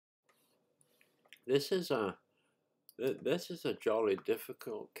This is a jolly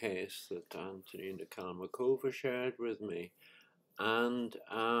difficult case that Antonina Kalmykova shared with me, and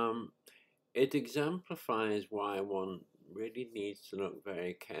it exemplifies why one really needs to look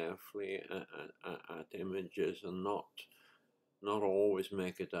very carefully at images and not always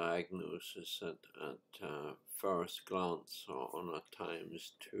make a diagnosis at first glance or on at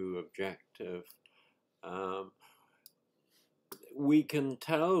times too objective. We can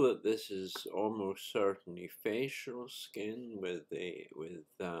tell that this is almost certainly facial skin with the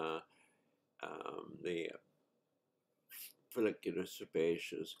follicular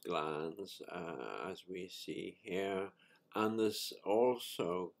sebaceous glands, as we see here, and there's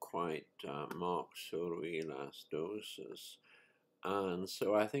also quite marked pseudoelastosis. And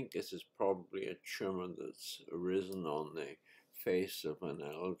so I think this is probably a tumor that's arisen on the face of an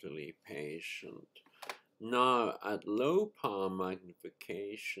elderly patient. Now, at low power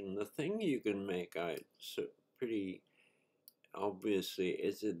magnification, the thing you can make out pretty obviously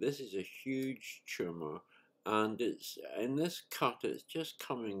is that this is a huge tumor, and it's in this cut it's just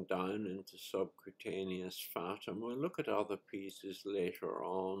coming down into subcutaneous fat, and we'll look at other pieces later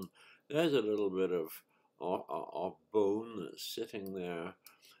on. There's a little bit of bone that's sitting there,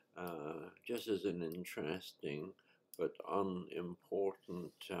 just as an interesting but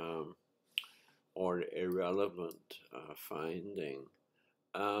unimportant or irrelevant finding.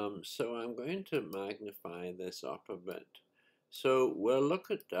 So I'm going to magnify this up a bit. So we'll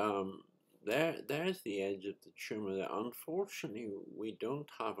look at, there's the edge of the tumor there. Unfortunately, we don't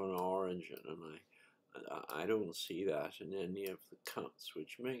have an origin, and I don't see that in any of the cuts,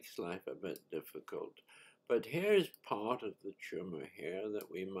 which makes life a bit difficult. But here's part of the tumor here that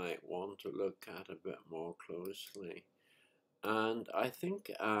we might want to look at a bit more closely. And I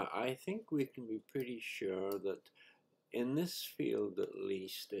think we can be pretty sure that in this field at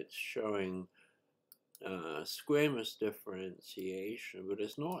least it's showing squamous differentiation, but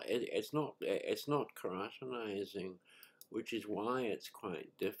it's not keratinizing, which is why it's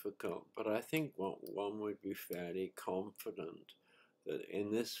quite difficult. But I think one would be fairly confident that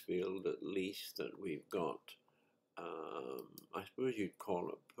in this field at least that we've got, I suppose you'd call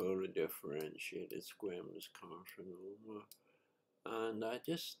it poorly differentiated squamous carcinoma. And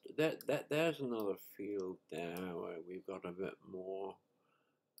there's another field there where we've got a bit more.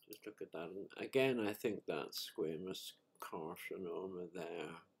 Just look at that. And again, I think that's squamous carcinoma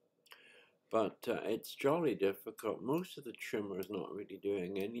there. But it's jolly difficult. Most of the tumor is not really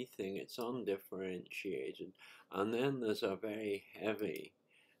doing anything. It's undifferentiated. And then there's a very heavy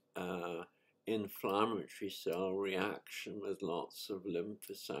inflammatory cell reaction with lots of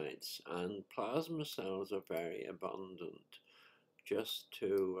lymphocytes. And plasma cells are very abundant, just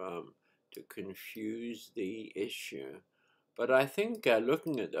to confuse the issue. But I think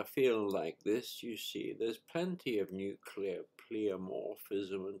looking at a field like this, you see there's plenty of nuclear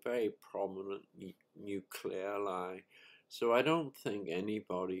pleomorphism and very prominent nucleoli. So I don't think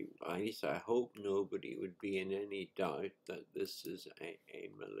anybody, at least I hope nobody, would be in any doubt that this is a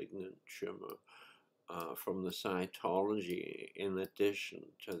malignant tumor from the cytology, in addition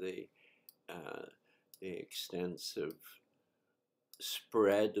to the extensive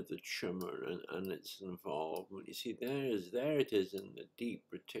spread of the tumor and its involvement. You see, there it is in the deep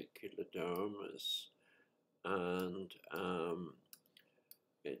reticular dermis, and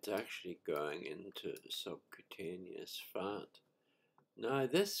it's actually going into subcutaneous fat. Now,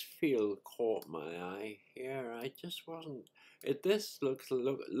 this field caught my eye here. I just wasn't. This looks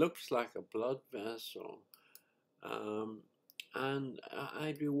like a blood vessel. And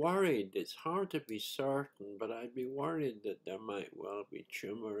I'd be worried, it's hard to be certain, but I'd be worried that there might well be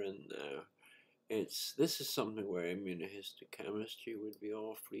tumor in there. This is something where immunohistochemistry would be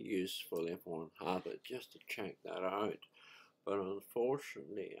awfully useful if one had it, just to check that out. But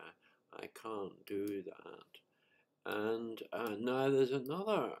unfortunately, I can't do that. And now there's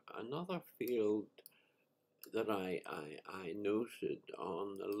another field that I noted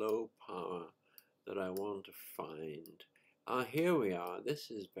on the low power that I want to find. Here we are. This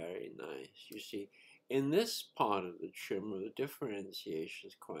is very nice. You see, in this part of the tumor, the differentiation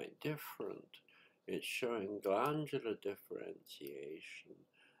is quite different. It's showing glandular differentiation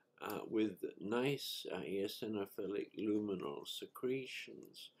with nice eosinophilic luminal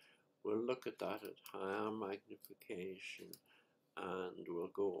secretions. We'll look at that at higher magnification, and we'll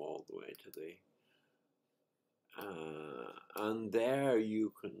go all the way to the and there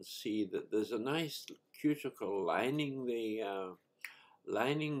you can see that there's a nice cuticle lining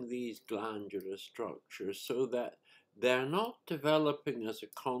these glandular structures, so that they're not developing as a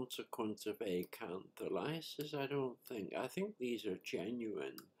consequence of acantholysis. I don't think. I think these are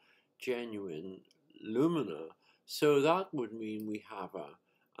genuine genuine lumina. So that would mean we have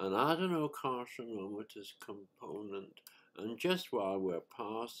an adenocarcinomatous component. And just while we're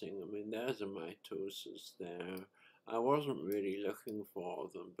passing, I mean, there's a mitosis there. I wasn't really looking for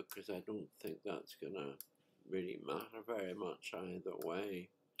them because I don't think that's going to really matter very much either way.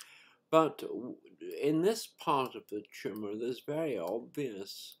 But in this part of the tumor, there's very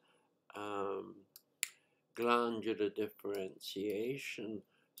obvious glandular differentiation.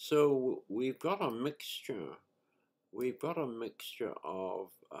 So we've got a mixture. We've got a mixture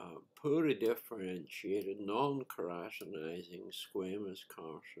of poorly differentiated, non-keratinizing squamous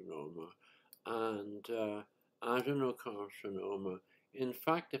carcinoma and adenocarcinoma. In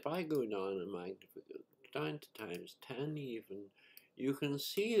fact, if I go down down to times 10 even, you can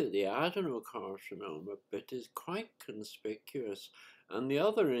see that the adenocarcinoma bit is quite conspicuous. And the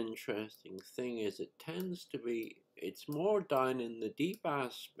other interesting thing is it tends to be, it's more down in the deep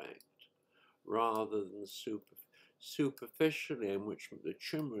aspect rather than superficially, in which the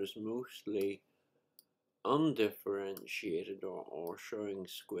tumor is mostly undifferentiated or showing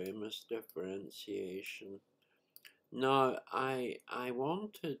squamous differentiation. Now, I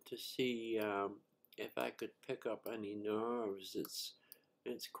wanted to see if I could pick up any nerves.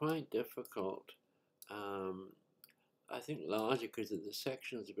 It's quite difficult. I think largely because the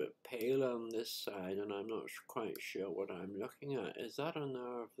section is a bit pale on this side, and I'm not quite sure what I'm looking at. Is that a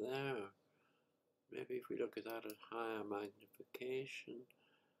nerve there? Maybe if we look at that at higher magnification.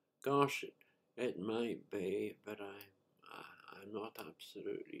 Gosh, it might be, but I'm not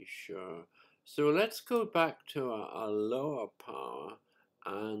absolutely sure. So let's go back to a lower power,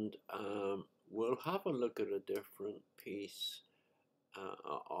 and we'll have a look at a different piece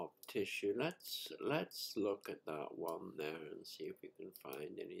of tissue. Let's look at that one there and see if we can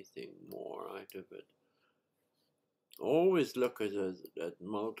find anything more out of it. Always look at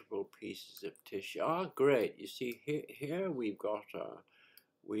multiple pieces of tissue. Ah, great! You see here we've got a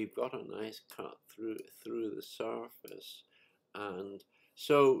nice cut through the surface, and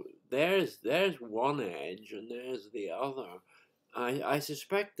so there's one edge and there's the other. I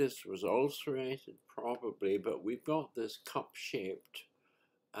suspect this was ulcerated probably, but we've got this cup-shaped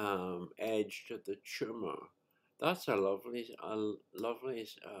edge to the tumor. That's a lovely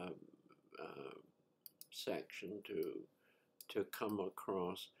section to come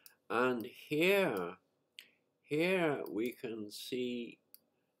across. And here we can see,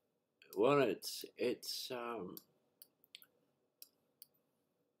 well, it's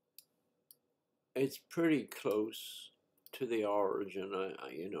pretty close to the origin.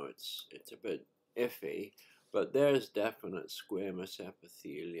 You know, it's a bit iffy, but there's definite squamous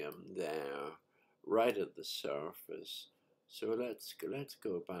epithelium there, right at the surface. So let's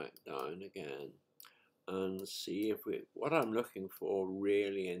go back down again and see if what I'm looking for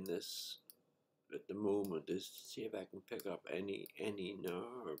really in this at the moment is to see if I can pick up any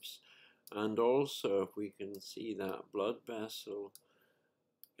nerves, and also if we can see that blood vessel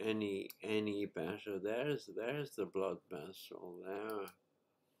any better. There's the blood vessel there.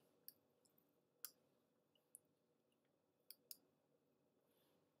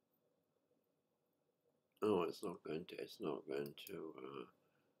 Oh, it's not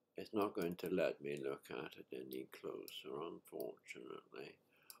going to let me look at it any closer, unfortunately.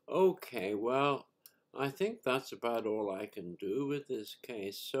 Okay, well, I think that's about all I can do with this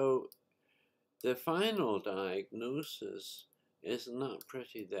case. So the final diagnosis, isn't that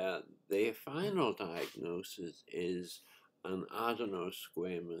pretty there? The final diagnosis is an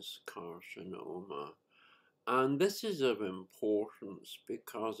adenosquamous carcinoma. And this is of importance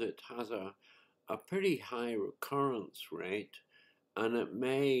because it has a pretty high recurrence rate, and it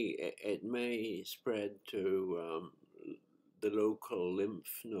may spread to the local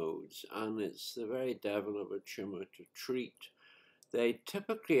lymph nodes, and it's the very devil of a tumor to treat. They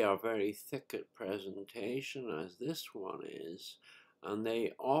typically are very thick at presentation, as this one is, and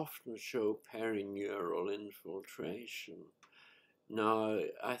they often show perineural infiltration. Now,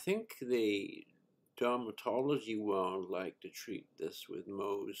 I think the dermatology world like to treat this with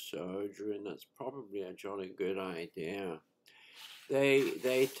Mohs surgery, and that's probably a jolly good idea.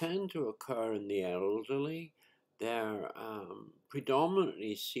 They tend to occur in the elderly. They're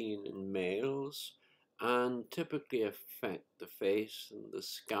predominantly seen in males and typically affect the face and the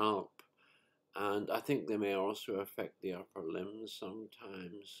scalp. And I think they may also affect the upper limbs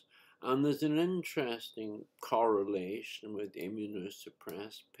sometimes. And there's an interesting correlation with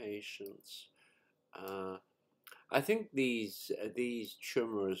immunosuppressed patients. I think these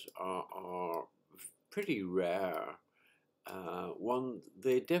tumors are pretty rare.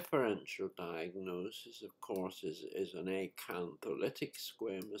 The differential diagnosis, of course, is an acantholytic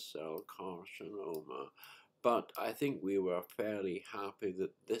squamous cell carcinoma, but I think we were fairly happy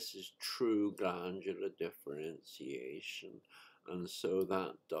that this is true glandular differentiation, and so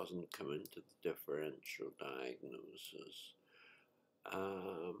that doesn't come into the differential diagnosis.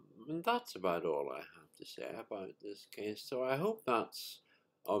 And that's about all I have to say about this case. So I hope that's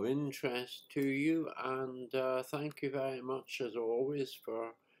of interest to you, and thank you very much, as always,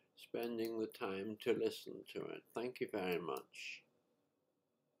 for spending the time to listen to it. Thank you very much.